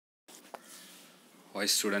Hi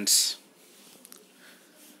students,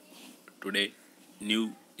 today new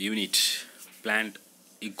unit plant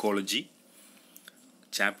ecology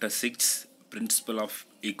chapter 6 principle of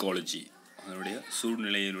ecology அதனுடைய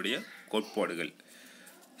சூழ்நிலையினுடைய கோட்பாடுகள்.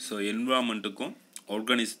 So என்விரான்மெண்ட்டுக்கும்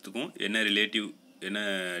ஆர்கானிசத்துக்கும் என்ன relative என்ன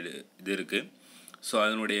இது இருக்குது, ஸோ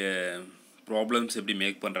அதனுடைய ப்ராப்ளம்ஸ் எப்படி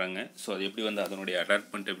மேக் பண்ணுறாங்க, ஸோ அது எப்படி வந்து அதனுடைய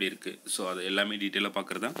அடாப்ட்மெண்ட் எப்படி இருக்குது, ஸோ அது எல்லாமே டீட்டெயிலாக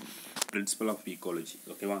பார்க்குறது தான் பிரின்சிபல் ஆஃப் ஈக்காலஜி.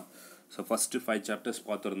 ஓகேவா? ஸோ ஃபஸ்ட்டு 5 சாப்டர்ஸ்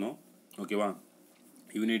பார்த்துருந்தோம். ஓகேவா?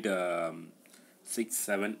 யூனிட் 6,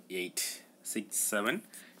 7, 8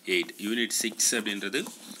 யூனிட் 6 அப்படின்றது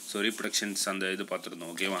ஸோ ரீப்ரொடக்ஷன்ஸ் அந்த இது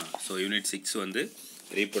பார்த்துருந்தோம். ஓகேவா? ஸோ யூனிட் 6 வந்து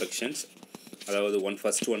ரீப்ரொடக்ஷன்ஸ், அதாவது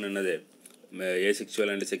ஃபஸ்ட் ஒன் என்னது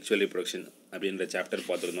ஏசெக்சுவல் அண்ட் செக்ஷுவல் ரீப்ரொடக்ஷன் அப்படின்ற சாப்டர்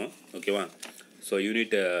பார்த்துருந்தோம். ஓகேவா? ஸோ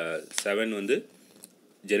யூனிட் 7 வந்து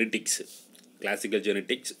genetics, classical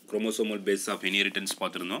genetics, chromosomal base of inheritance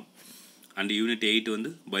பார்த்துருந்தோம். அண்ட் யூனிட் 8 வந்து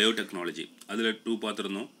பயோடெக்னாலஜி, அதில் 2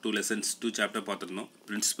 பார்த்துருந்தோம். 2 லெசன்ஸ் 2 சாப்டர் பார்த்துருந்தோம்.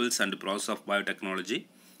 Principles and process of biotechnology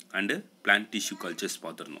and plant tissue cultures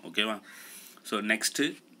பார்த்துருந்தோம். ஓகேவா? So next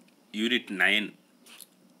unit 9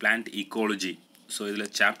 plant ecology. So இதில்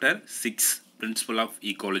chapter 6 principal of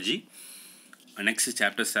ecology. Next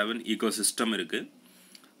chapter 7 ecosystem இருக்குது.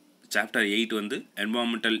 Chapter 8 வந்து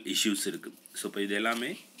என்வாரன்மெண்டல் இஷ்யூஸ் இருக்குது. ஸோ இப்போ இது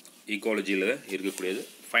எல்லாமே ஈக்காலஜியில் இருக்கக்கூடியது.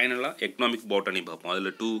 ஃபைனலாக எக்கனாமிக் பாட்டனி பார்ப்போம். அதில்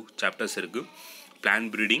 2 சாப்டர்ஸ் இருக்குது. Plan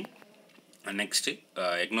breeding, next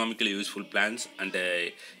economically useful plans and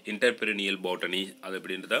இன்டர்பெரினியல் botany, அது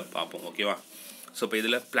அப்படின்றத பார்ப்போம். ஓகேவா? ஸோ இப்போ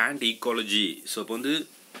இதில் பிளான்ட் ஈக்காலஜி, ஸோ இப்போ வந்து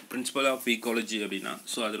பிரின்சிபல் ஆஃப் ஈக்காலஜி அப்படின்னா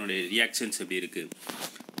ஸோ அதனுடைய ரியாக்ஷன்ஸ் எப்படி இருக்குது.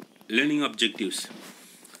 Learning objectives,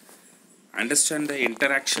 understand the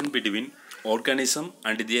interaction between organism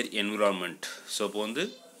and their environment. So இப்போ வந்து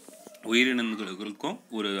உயிரினங்களுக்கும்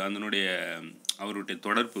அதனுடைய அவருடைய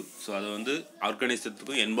தொடர்பு, ஸோ அதை வந்து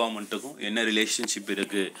ஆர்கானிசத்துக்கும் என்விரான்மெண்ட்டுக்கும் என்ன ரிலேஷன்ஷிப்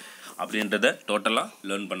இருக்குது அப்படின்றத டோட்டலாக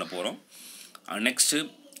லேர்ன் பண்ண போகிறோம். Next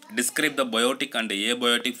describe the biotic and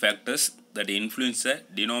abiotic factors that influence the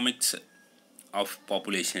டினாமிக்ஸ் of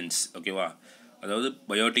populations. ஓகேவா? அதாவது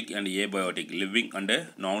biotic and abiotic, living and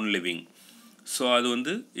நான் லிவிங். ஸோ அது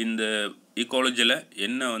வந்து இந்த ஈக்காலஜியில்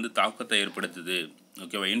என்ன வந்து தாக்கத்தை ஏற்படுத்துது.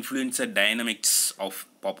 ஓகேவா? Influence dynamics of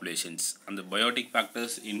populations. அந்த பயோட்டிக்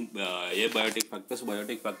ஃபேக்டர்ஸ் ஏபயோட்டிக்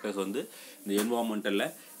ஃபேக்டர்ஸ் வந்து இந்த என்வாரன்மெண்டலில்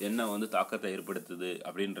என்ன வந்து தாக்கத்தை ஏற்படுத்துது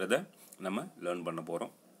அப்படின்றத நம்ம லேர்ன் பண்ண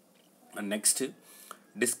போகிறோம். And next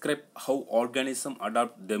describe how organism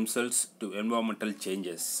adapt themselves to environmental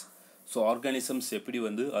changes. So organisms எப்படி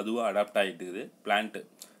வந்து அதுவாக adapt ஆகிட்டுக்குது plant.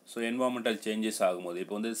 So environmental changes ஆகும்போது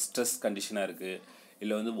இப்போ வந்து ஸ்ட்ரெஸ் கண்டிஷனாக இருக்குது,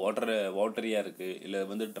 இல்லை வந்து வாட்டரியாக இருக்குது, இல்லை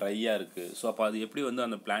வந்து ட்ரையாக இருக்குது. ஸோ அப்போ அது எப்படி வந்து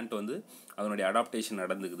அந்த பிளான்ட் வந்து அதனுடைய அடாப்டேஷன்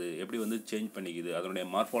நடந்துக்குது, எப்படி வந்து சேஞ்ச் பண்ணிக்குது, அதனுடைய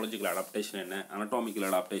மார்ஃபாலஜிக்கல் அடாப்டேஷன் என்ன, அனட்டாமிக்கல்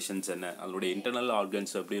அடாப்டேஷன்ஸ் என்ன, அதனுடைய இன்டர்னல்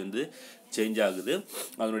ஆர்கன்ஸ் எப்படி வந்து சேஞ்ச் ஆகுது,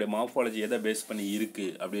 அதனுடைய மார்ஃபாலஜி எதை பேஸ் பண்ணி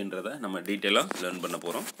இருக்குது அப்படின்றத நம்ம டீட்டெயிலாக லேர்ன் பண்ண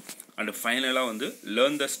போகிறோம். அண்ட் ஃபைனலாக வந்து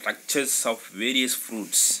learn the structures of various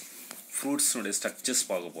ஃப்ரூட்ஸ்னுடைய structures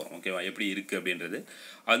பார்க்க போகிறோம். ஓகேவா? எப்படி இருக்குது அப்படின்றது.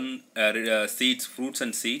 Seeds, fruits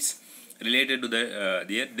and seeds related to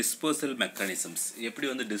their dispersal mechanisms, எப்படி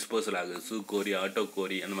வந்து டிஸ்பர்சல் ஆகுது, சூக்கோரி,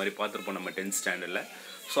 ஆட்டோகோரி அந்த மாதிரி பார்த்துருப்போம் நம்ம 10th ஸ்டாண்டர்டில்.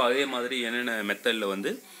 ஸோ அதே மாதிரி என்னென்ன மெத்தடில்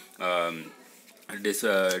வந்து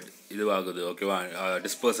இதுவாகுது. ஓகேவா?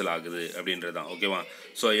 டிஸ்பர்சல் ஆகுது அப்படின்றது தான். ஓகேவா?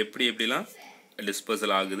 ஸோ எப்படிலாம்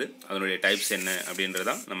டிஸ்பர்சல் ஆகுது, அதனுடைய டைப்ஸ் என்ன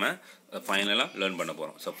அப்படின்றதான் நம்ம ஃபைனலாக லேர்ன் பண்ண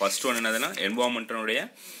போகிறோம். ஸோ ஃபஸ்ட் ஒன் என்னதுன்னா என்வாரன்மெண்ட்டினுடைய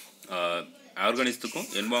ஆர்கானிசத்துக்கும்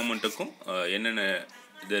என்வாரன்மெண்ட்டுக்கும் என்னென்ன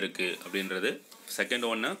இது இருக்குது அப்படின்றது. செகண்ட்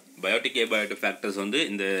ஒன்று பயோட்டிக் ஏபயோட்டிக் ஃபேக்டர்ஸ் வந்து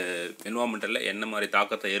இந்த என்வாரன்மெண்டலில் என்ன மாதிரி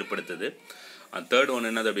தாக்கத்தை ஏற்படுத்துது. தேர்ட் ஒன்று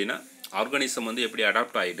என்னது அப்படின்னா ஆர்கானிசம் வந்து எப்படி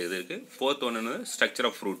அடாப்ட் ஆகிட்டு இருக்குது. ஃபோர்த் ஒன்று வந்து ஸ்ட்ரக்சர்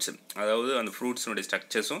ஆஃப் ஃப்ரூட்ஸ், அதாவது அந்த ஃப்ரூட்ஸினுடைய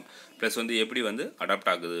ஸ்ட்ரக்சர்ஸும் ப்ளஸ் வந்து எப்படி வந்து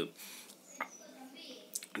அடாப்ட் ஆகுது.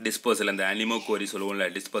 டிஸ்பர்சல், அந்த அனிமோகோரி சொல்லுவோம்ல,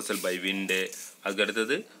 டிஸ்பர்சல் பை விண்டு. அதுக்கு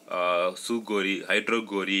அடுத்தது சூகோரி,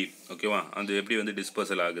 ஹைட்ரோகோரி. ஓகேவா? அது எப்படி வந்து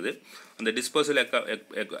டிஸ்பர்சல் ஆகுது. அந்த டிஸ்பர்சல்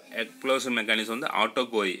எக்ஸ்ப்ளோஷன் மெக்கானிசம் வந்து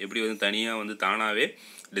ஆட்டோகோரி, எப்படி வந்து தனியாக வந்து தானாகவே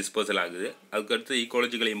டிஸ்பர்சல் ஆகுது. அதுக்கடுத்து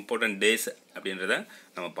ஈக்காலஜிக்கல் இம்பார்ட்டன்ட் டேஸ் அப்படின்றத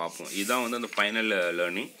நம்ம பார்ப்போம். இதுதான் வந்து அந்த ஃபைனல்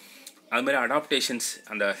லேர்னிங். அது மாதிரி அடாப்டேஷன்ஸ்,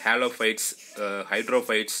 அந்த ஹேலோஃபைட்ஸ்,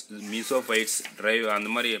 ஹைட்ரோஃபைட்ஸ், மீசோஃபைட்ஸ், ட்ரைவ்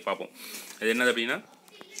அந்த மாதிரி பார்ப்போம். அது என்னது அப்படின்னா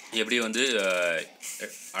எப்படி வந்து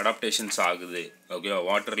அடாப்டேஷன்ஸ் ஆகுது. ஓகேவா?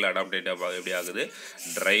 வாட்டரில் அடாப்டேட்டாக எப்படி ஆகுது,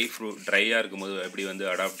 ட்ரையாக இருக்கும்போது எப்படி வந்து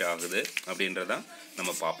அடாப்ட் ஆகுது அப்படின்றதான் நம்ம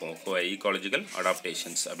பார்ப்போம். ஈக்காலஜிக்கல்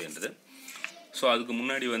அடாப்டேஷன்ஸ் அப்படின்றது. ஸோ அதுக்கு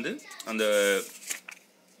முன்னாடி வந்து அந்த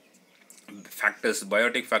factors,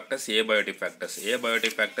 biotic factors,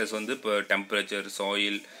 abiotic factors வந்து இப்போ டெம்பரேச்சர்,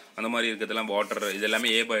 சாயில், அந்த மாதிரி இருக்கிறதெல்லாம் வாட்டர், இது எல்லாமே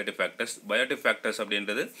ஏபயோட்டிக் ஃபேக்டர்ஸ். பயோட்டிக் ஃபேக்டர்ஸ்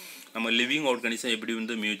அப்படின்றது நம்ம லிவிங் ஆர்கானிசம் எப்படி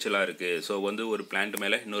வந்து மியூச்சுவலாக இருக்குது. ஸோ வந்து ஒரு பிளான்ட்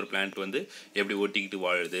மேலே இன்னொரு பிளான்ட் வந்து எப்படி ஒட்டிக்கிட்டு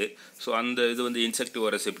வாழுது. ஸோ அந்த இது வந்து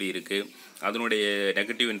இன்செக்டிவரஸ் எப்படி இருக்குது, அதனுடைய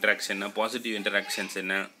நெகட்டிவ் இன்ட்ராக்ஷன் என்ன, பாசிட்டிவ் இன்ட்ராக்ஷன்ஸ்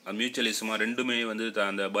என்ன, மியூச்சுவலிசமாக ரெண்டுமே வந்து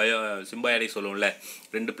அந்த சிம்பாயாடிக் சொல்லுவோம்ல,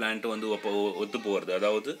 ரெண்டு பிளான்ட்டும் வந்து ஒத்து போகிறது,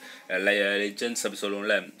 அதாவது லிச்சன்ஸ் அப்படி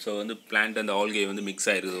சொல்லுவோம்ல. ஸோ வந்து பிளான்ட் அந்த ஆல்கே வந்து மிக்ஸ்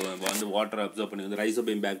ஆகிருக்குது, வந்து வாட்டர் அப்சர்வ் பண்ணி வந்து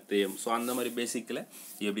ரைசோபியம் பாக்டீரியம். ஸோ அந்த மாதிரி பேசிக்கில்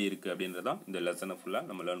எப்படி இருக்குது அப்படின்றதான் இந்த லெசனை ஃபுல்லாக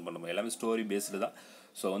நம்ம லேர்ன் பண்ணுவோம். எல்லாமே ஸ்டோரி பேஸ்டு தான்.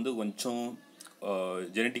 ஸோ வந்து கொஞ்சம்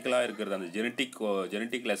ஜெனட்டிக்கலாக இருக்கிறது, அந்த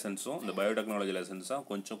ஜெனட்டிக் லெசன்ஸும் இந்த பயோடெக்னாலஜி லெசன்ஸும்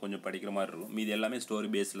கொஞ்சம் படிக்கிற மாதிரி இருக்கும். மீது எல்லாமே ஸ்டோரி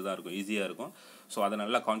பேஸில் தான் இருக்கும், ஈஸியாக இருக்கும். ஸோ அதை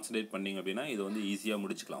நல்லா கான்சன்ட்ரேட் பண்ணிங்க அப்படின்னா இது வந்து ஈஸியாக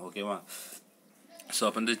முடிச்சுக்கலாம். ஓகேவா? ஸோ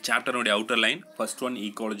அப்போ வந்து சாப்டருடைய அவுட்டர் லைன், ஃபர்ஸ்ட் ஒன்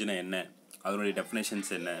ஈகாலஜினா என்ன, அதனுடைய டெஃபினேஷன்ஸ்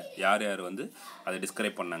என்ன, யார் வந்து அதை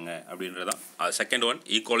டிஸ்கிரைப் பண்ணாங்க அப்படின்றதான். Second one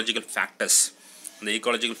ecological factors. இந்த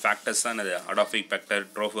ஈகாலஜிக்கல் ஃபேக்டர்ஸ் தான் என்னது, அடாஃபிக் ஃபேக்டர்,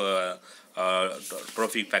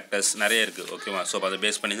 ட்ரோஃபிக் ஃபேக்டர்ஸ் நிறைய இருக்குது. ஓகேவா? ஸோ அதை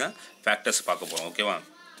பேஸ் பண்ணி தான் ஃபேக்டர்ஸ் பார்க்க போகிறோம். ஓகேவா?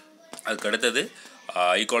 அதுக்கு அடுத்தது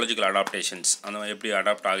ஈகாலஜிக்கல் அடாப்டேஷன்ஸ், அந்த எப்படி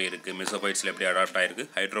அடாப்ட் ஆகியிருக்கு, மெசோஃபைட்ஸில் எப்படி அடாப்ட் ஆகிருக்கு,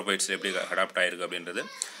 ஹைட்ரோஃபைட்ஸில் எப்படி அடாப்ட் ஆகிருக்கு அப்படின்றது.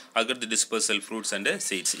 அதுக்கடுத்து டிஸ்பர்சல் ஃப்ரூட்ஸ் அண்ட்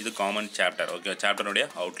சீட்ஸ், இது common chapter. Okay, சாப்டருடைய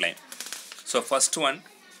outline. So first one,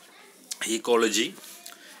 ecology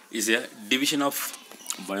is a division of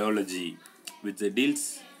biology which deals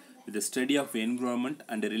with the study of environment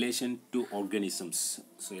and the relation to organisms.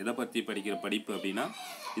 So எதை பற்றி படிக்கிற படிப்பு அப்படின்னா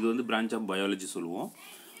இது வந்து பிரான்ச் ஆஃப் பயாலஜி சொல்லுவோம்.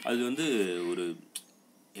 அது வந்து ஒரு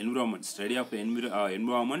environment, study of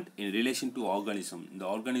environment in relation to organism. இந்த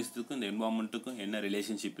ஆர்கானிசத்துக்கும் இந்த என்விரான்மெண்ட்டுக்கும் என்ன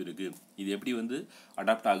ரிலேஷன்ஷிப் இருக்குது, இது எப்படி வந்து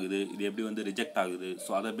அடாப்ட் ஆகுது, இது எப்படி வந்து ரிஜெக்ட் ஆகுது.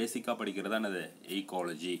 ஸோ அதை பேசிக்காக படிக்கிறது தான் அது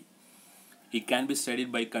ecology. It can be studied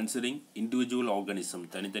by considering individual organism,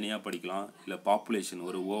 தனித்தனியாக படிக்கலாம், இல்லை பாப்புலேஷன்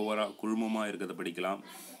ஒரு ஓவராக குழுமமாக இருக்கிறத படிக்கலாம்.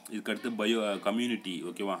 இதுக்கடுத்து கம்யூனிட்டி.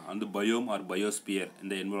 ஓகேவா? அந்த பயோம் ஆர் பயோஸ்பியர்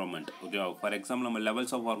இந்த என்விரான்மெண்ட். ஓகேவா? ஃபார் எக்ஸாம்பிள் நம்ம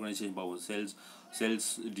லெவல்ஸ் ஆஃப் ஆர்கனைசேஷன் பார்ப்போம். Cells,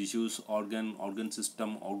 tissues, organ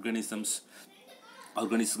system, organism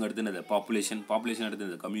அடுத்து என்னது பாப்புலேஷன் அடுத்து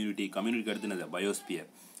என்னது கம்யூனிட்டிக்கு அடுத்து என்னது பயோஸ்பியர்.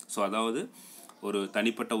 ஸோ அதாவது ஒரு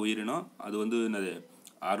தனிப்பட்ட உயிரினம், அது வந்து என்னது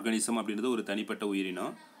ஆர்கானிசம் அப்படின்றது ஒரு தனிப்பட்ட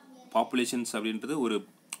உயிரினம். பாப்புலேஷன்ஸ் அப்படின்றது ஒரு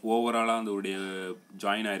ஓவராலாக அதோடைய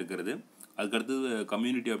ஜாயினாக இருக்கிறது. அதுக்கடுத்தது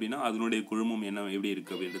கம்யூனிட்டி அப்படின்னா அதனுடைய குழுமம் என்ன எப்படி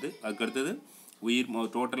இருக்குது அப்படின்றது. அதுக்கடுத்தது உயிர்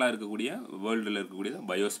டோட்டலாக இருக்கக்கூடிய வேர்ல்டில் இருக்கக்கூடிய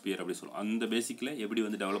பயோஸ்பியர் அப்படி சொல்லுவோம். அந்த பேசிக்கில் எப்படி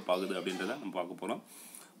வந்து டெவலப் ஆகுது அப்படின்றத நம்ம பார்க்க போகிறோம்.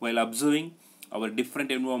 while observing our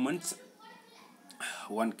different environments,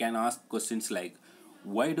 one can ask questions like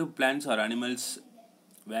why do plants or animals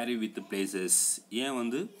vary with the places. ஏன்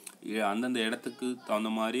வந்து அந்தந்த இடத்துக்கு தகுந்த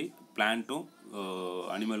மாதிரி பிளான்ட்டும்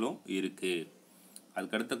அனிமலும் இருக்குது.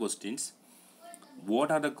 அதுக்கடுத்த questions,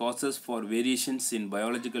 what are the causes for variations in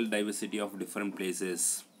biological diversity of different places.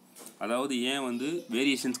 அதாவது ஏன் வந்து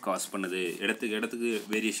வேரியேஷன்ஸ் காஸ் பண்ணுது, இடத்துக்கு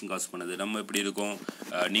வேரியேஷன் காஸ் பண்ணுது. நம்ம எப்படி இருக்கோம்,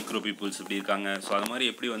 நீக்ரோ பீப்புள்ஸ் இப்படி இருக்காங்க. ஸோ அது மாதிரி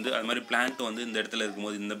எப்படி வந்து அது மாதிரி பிளான்ட் வந்து இந்த இடத்துல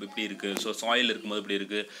இருக்கும்போது இந்த இப்படி இருக்குது, ஸோ சாயில் இருக்கும்போது இப்படி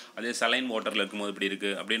இருக்குது, அதே சலைன் வாட்டரில் இருக்கும்போது இப்படி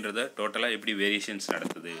இருக்குது அப்படின்றத டோட்டலாக எப்படி வேரியேஷன்ஸ்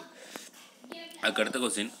நடக்குது. அதுக்கடுத்த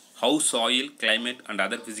question, how soil, climate and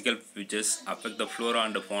other physical features affect the flora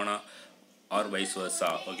and fauna or vice versa.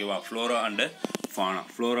 ஓகேவா? flora and fauna.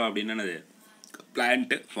 flora அப்படின்னா என்னது,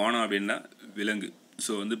 பிளான்ட்டு, fauna அப்படின்னா விலங்கு.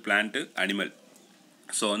 ஸோ வந்து பிளான்ட்டு, அனிமல்.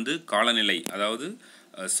 ஸோ வந்து காலநிலை, அதாவது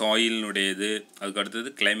சாயிலினுடையது, அதுக்கு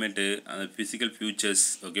அடுத்தது கிளைமேட்டு, அந்த ஃபிசிக்கல் ஃபியூச்சர்ஸ்.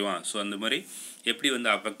 ஓகேவா? ஸோ அந்த மாதிரி எப்படி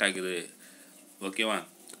வந்து அஃபெக்ட் ஆகுது. ஓகேவா?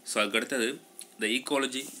 ஸோ அதுக்கடுத்தது த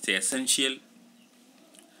ஈகாலஜி இட்ஸ் எசென்ஷியல்.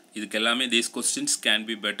 இதுக்கு எல்லாமே these questions can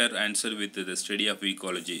be better answer with the study of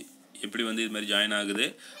ecology. எப்படி வந்து இது மாதிரி ஜாயின் ஆகுது,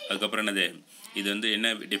 அதுக்கப்புறம் என்னது இது வந்து என்ன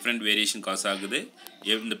டிஃப்ரெண்ட் வேரியேஷன் காஸ் ஆகுது,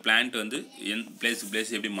 இந்த பிளான்ட் வந்து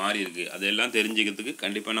பிளேஸ் எப்படி மாறி இருக்குது, அதெல்லாம் தெரிஞ்சுக்கிறதுக்கு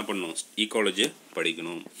கண்டிப்பாக என்ன பண்ணணும், ஈகாலஜியை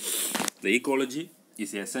படிக்கணும். த ecology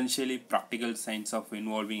is essentially practical science of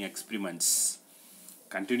involving experiments,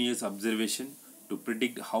 continuous observation to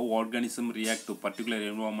predict how organisms react to particular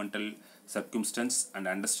environmental circumstance and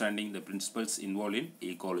understanding the principles involved in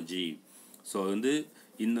ecology. So வந்து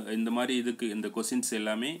இந்த மாதிரி இதுக்கு இந்த கொஸ்டின்ஸ்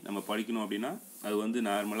எல்லாமே நம்ம படிக்கணும் அப்படின்னா அது வந்து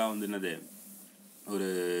நார்மலாக வந்து என்னது ஒரு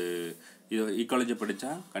இது ஈகாலஜி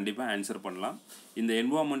படித்தா கண்டிப்பாக ஆன்சர் பண்ணலாம். இந்த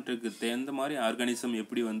என்வாமெண்ட்டுக்கு தகுந்த மாதிரி ஆர்கானிசம்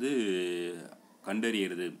எப்படி வந்து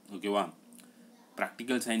கண்டறியறது. ஓகேவா?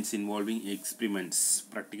 Practical science involving experiments,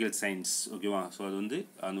 practical science. ஓகேவா? ஸோ அது வந்து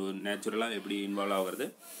அந்த நேச்சுரலாக எப்படி இன்வால்வ் ஆகிறது.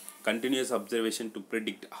 Continuous observation to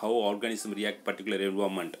predict how organism react particular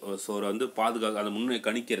environment. So வந்து பாதுகாக்க அதை முன்னே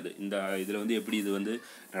கணிக்கிறது. இந்த இதில் வந்து எப்படி இது வந்து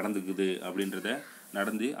நடந்துக்குது அப்படின்றத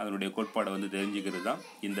நடந்து அதனுடைய கோட்பாடை வந்து தெரிஞ்சுக்கிறது தான்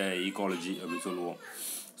இந்த ஈகாலஜி அப்படின்னு சொல்லுவோம்.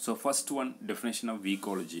 So first one, definition of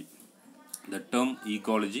ecology. The term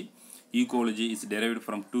ecology is derived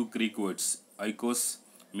from two Greek words, oikos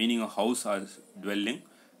meaning a house or dwelling,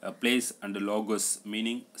 place and logos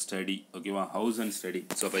meaning study ஓகேவா house and study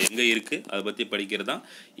ஸோ அப்போ எங்கே இருக்குது அதை பற்றி படிக்கிறது தான்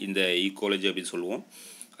இந்த ecology அப்படின்னு சொல்லுவோம்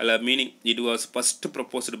அதில் meaning it was first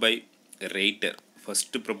proposed by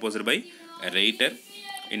Rater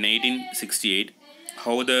in 1868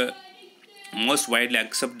 how the most widely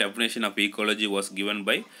accepted definition of ecology was given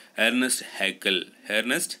by Ernest Haeckel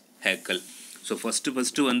so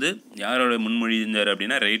first வந்து யாரோட முன்மொழிந்தார்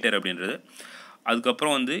அப்படின்னா ரைட்டர் அப்படின்றது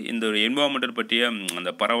அதுக்கப்புறம் வந்து இந்த ஒரு என்வாமெண்டல் பற்றிய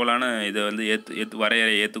அந்த பரவலான இதை வந்து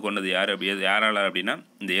வரையறை ஏற்றுக்கொண்டது யாரால் அப்படின்னா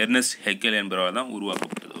இந்த எர்னஸ்ட் ஹெக்கல் என்பவரால் தான்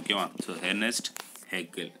உருவாக்கப்பட்டது ஓகேவா ஸோ எர்னஸ்ட்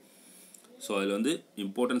ஹெக்கல் ஸோ அதில் வந்து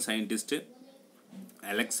important scientist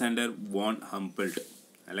Alexander van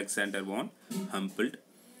humbled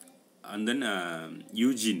and then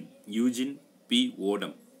Eugene P.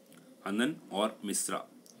 Odom and then R. Misra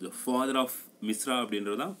the father of Misra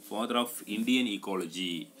அப்படின்றது தான் father of Indian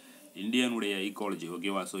ecology இந்தியனுடைய ecology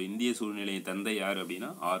ஓகேவா ஸோ இந்திய சூழ்நிலையை தந்தை யார் அப்படின்னா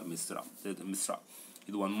ஆர் மிஸ்ரா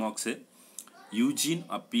இது 1 மார்க்ஸு யூஜின்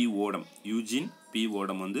பி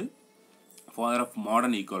ஓடம் வந்து ஃபாதர் ஆஃப்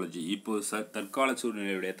மாடர்ன் ecology இப்போ தற்கால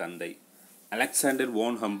சூழ்நிலையுடைய தந்தை அலெக்சாண்டர்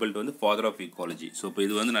வான் ஹம்பிள்ட் வந்து ஃபாதர் ஆஃப் ecology ஸோ இப்போ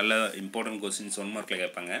இது வந்து நல்ல இம்பார்ட்டன்ட் கொஸ்டின்ஸ் 1 மார்க்கில்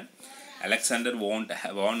கேட்பாங்க அலெக்சாண்டர் வான்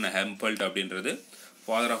ஹம்பிள்ட் அப்படின்றது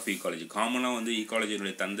ஃபாதர் ஆஃப் ecology காமனாக வந்து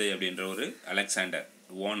ecologyனுடைய தந்தை அப்படின்ற ஒரு அலெக்சாண்டர்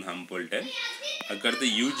வான் ஹம்பிள்ட்டு அதுக்கடுத்து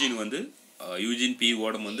யூஜின் பி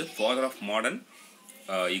ஓடம் வந்து ஃபாதர் ஆஃப் மாடர்ன்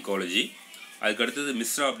ecology அதுக்கடுத்தது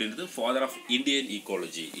மிஸ்ரா அப்படின்றது ஃபாதர் ஆஃப்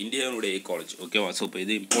இந்தியனுடைய ecology ஓகேவா ஸோ இப்போ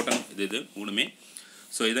இது இம்பார்ட்டன்ட் இது மூணுமே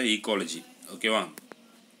ஸோ இதுதான் ecology ஓகேவா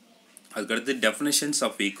அதுக்கடுத்து டெஃபினேஷன்ஸ்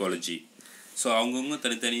ஆஃப் ecology ஸோ அவங்கவுங்க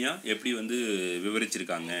தனித்தனியாக எப்படி வந்து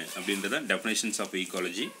விவரிச்சிருக்காங்க அப்படின்றத definitions of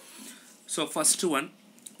ecology so first one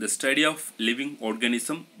the study of living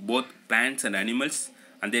organism both plants and animals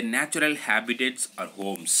and there natural habitats R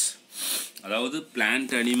Holmes அதாவது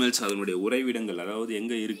பிளான்ட் அனிமல்ஸ் அதனுடைய உறைவிடங்கள் அதாவது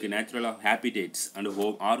எங்கே இருக்குது natural habitats and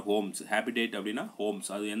Holmes habitat அப்படின்னா ஹோம்ஸ்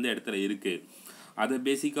அது எந்த இடத்துல இருக்குது அதை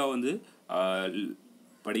பேசிக்காக வந்து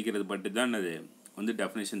படிக்கிறது பட்டு தான் அது வந்து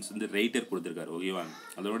டெஃபினேஷன்ஸ் வந்து ரைட்டர் கொடுத்துருக்காரு ஓகேவா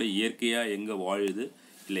அதோட இயற்கையாக எங்கே வாழுது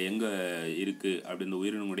இல்லை எங்கே இருக்குது அப்படின்ற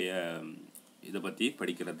உயிரினுடைய இதை பற்றி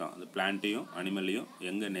படிக்கிறது தான் அந்த பிளான்ட்டையும் அனிமல்லையும்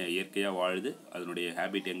எங்கே இயற்கையாக வாழுது அதனுடைய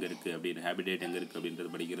ஹேபிட் எங்கே இருக்குது அப்படின்னு ஹேபிடேட் எங்கே இருக்குது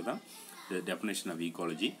அப்படின்றது படிக்கிறது தான் டெஃபினேஷன் ஆஃப்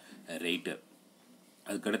ecology ரைட்டர்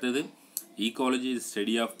அதுக்கடுத்தது ecology is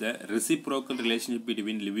study of the reciprocal relationship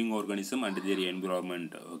between living organism and their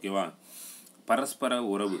environment ஓகேவா பரஸ்பர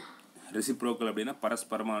உறவு ரெசிப்ரோக்கல் அப்படின்னா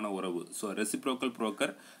பரஸ்பரமான உறவு so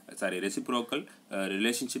reciprocal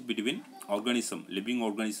relationship between living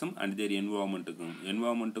organism and there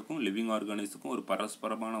என்வாமெண்ட்டுக்கும் living ஆர்கானிசத்துக்கும் ஒரு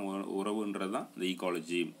பரஸ்பரமான உறவுன்றது தான் இந்த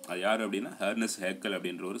ecology அது யார் அப்படின்னா எர்னஸ்ட் ஹேக்கல்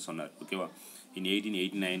அப்படின்றவர் சொன்னார் ஓகேவா இன்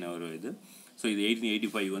 1889 அவர் இது ஸோ இது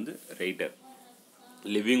 1885 வந்து writer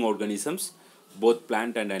living organisms both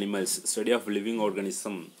plant and animals study of living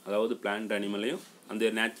organism அதாவது பிளான்ட் அனிமலையும் அந்த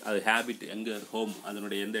அது ஹேபிட் எங்கே ஹோம்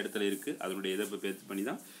அதனுடைய எந்த இடத்துல இருக்குது அதனுடைய இதை பேஸ் பண்ணி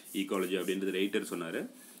தான் ecology அப்படின்றது ரைட்டர் சொன்னார்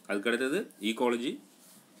அதுக்கடுத்தது ecology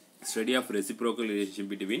study of reciprocal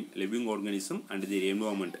relationship between living organism and the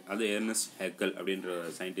environment அது எர்னஸ்ட் ஹேக்கல் அப்படின்ற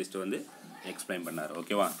சயின்டிஸ்ட் வந்து எக்ஸ்பிளைன் பண்ணார்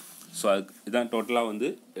ஓகேவா ஸோ இதுதான் டோட்டலாக வந்து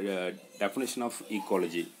டெஃபினேஷன் ஆஃப்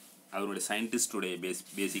ecology அதனுடைய சயின்டிஸ்டுடைய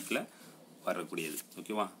பேசிக்கில் வரக்கூடியது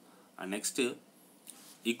ஓகேவா நெக்ஸ்ட்டு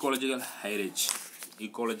ecological hierarchy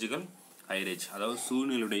அதாவது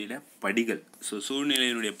சூழ்நிலையுடைய படிகள் ஸோ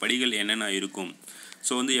சூழ்நிலையினுடைய படிகள் என்னென்ன இருக்கும்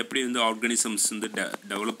ஸோ வந்து எப்படி வந்து ஆர்கானிசம்ஸ் வந்து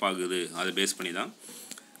டெவலப் ஆகுது அதை பேஸ் பண்ணி தான்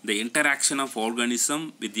the interaction of organism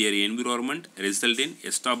with their environment result in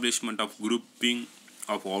establishment of grouping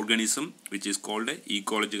of organism which is called a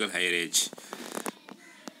ecological hierarchy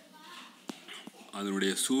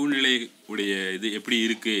அதனுடைய சூழ்நிலை உடைய இது எப்படி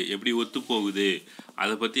இருக்குது எப்படி ஒத்து போகுது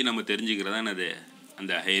அதை பற்றி நம்ம தெரிஞ்சுக்கிறதா அது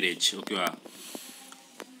அந்த ஹையரேஜ் ஓகேவா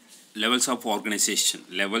levels of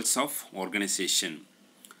organization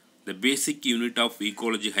the basic unit of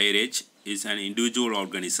ecology hierarchy is an individual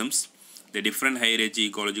organisms the different hierarchy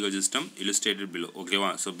ecological system illustrated below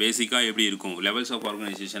ஓகேவா ஸோ பேசிக்காக எப்படி இருக்கும் levels of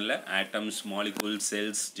organizationல atoms molecules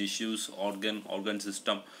cells tissues organ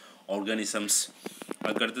system organisms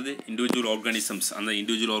அதுக்கடுத்தது இண்டிவிஜுவல் ஆர்கானிசம்ஸ் அந்த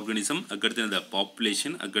individual organism அதுக்கடுத்து இந்த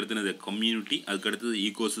population அதுக்கடுத்து இந்த கம்யூனிட்டி அதுக்கடுத்தது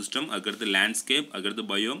ஈகோசிஸ்டம் அதுக்கடுத்து லேண்ட்ஸ்கேப் அதுக்கடுத்து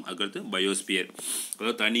பயோம் அதுக்கடுத்து பயோஸ்பியர்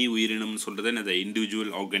அதாவது தனி உயிரினம்னு சொல்கிறது இந்த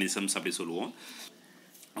இண்டிவிஜுவல் ஆர்கானிசம்ஸ் அப்படி சொல்லுவோம்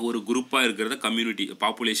ஒரு குரூப்பாக இருக்கிறத கம்யூனிட்டி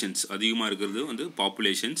பாப்புலேஷன்ஸ் அதிகமாக இருக்கிறது வந்து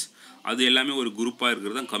பாப்புலேஷன்ஸ் அது எல்லாமே ஒரு குரூப்பாக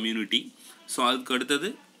இருக்கிறது தான் கம்யூனிட்டி ஸோ அதுக்கு அடுத்தது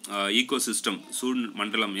ஈகோசிஸ்டம்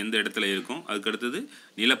மண்டலம் எந்த இடத்துல இருக்கும் அதுக்கடுத்தது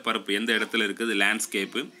நிலப்பரப்பு எந்த இடத்துல இருக்குது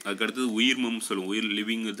லேண்ட்ஸ்கேப்பு அதுக்கடுத்தது உயிர்மம் சொல்லுவோம் உயிர்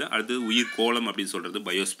லிவிங் அடுத்தது உயிர் கோளம் அப்படின்னு சொல்கிறது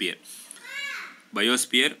biosphere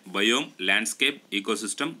biosphere, biome, landscape,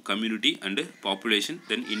 ecosystem, community and population,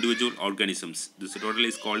 then individual organisms. This total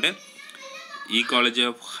is called a ecology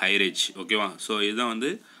of hierarchy. Okay va? So இதுதான்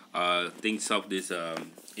வந்து things of this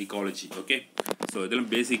ecology. Okay, so இதெல்லாம்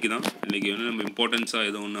பேசிக் தான். இன்னைக்கு வந்து நம்ம இம்பார்ட்டன்ஸாக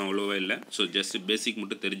எதுவும் ஒன்றும் அவ்வளோவா இல்லை. ஸோ ஜஸ்ட் பேசிக்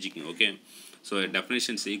மட்டும் தெரிஞ்சுக்கங்க. ஓகே, ஸோ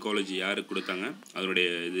டெஃபினேஷன்ஸ் ஈகாலஜி யாருக்கு கொடுத்தாங்க, அதனுடைய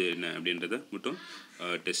இது என்ன அப்படின்றத மட்டும்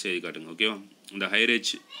டெஸ்ட் எழுதி காட்டுங்க. ஓகேவா? இந்த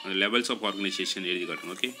ஹைரேஜ் லெவல்ஸ் ஆஃப் ஆர்கனைசேஷன் எழுதி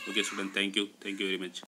காட்டுங்க. Okay okay student, thank you very much.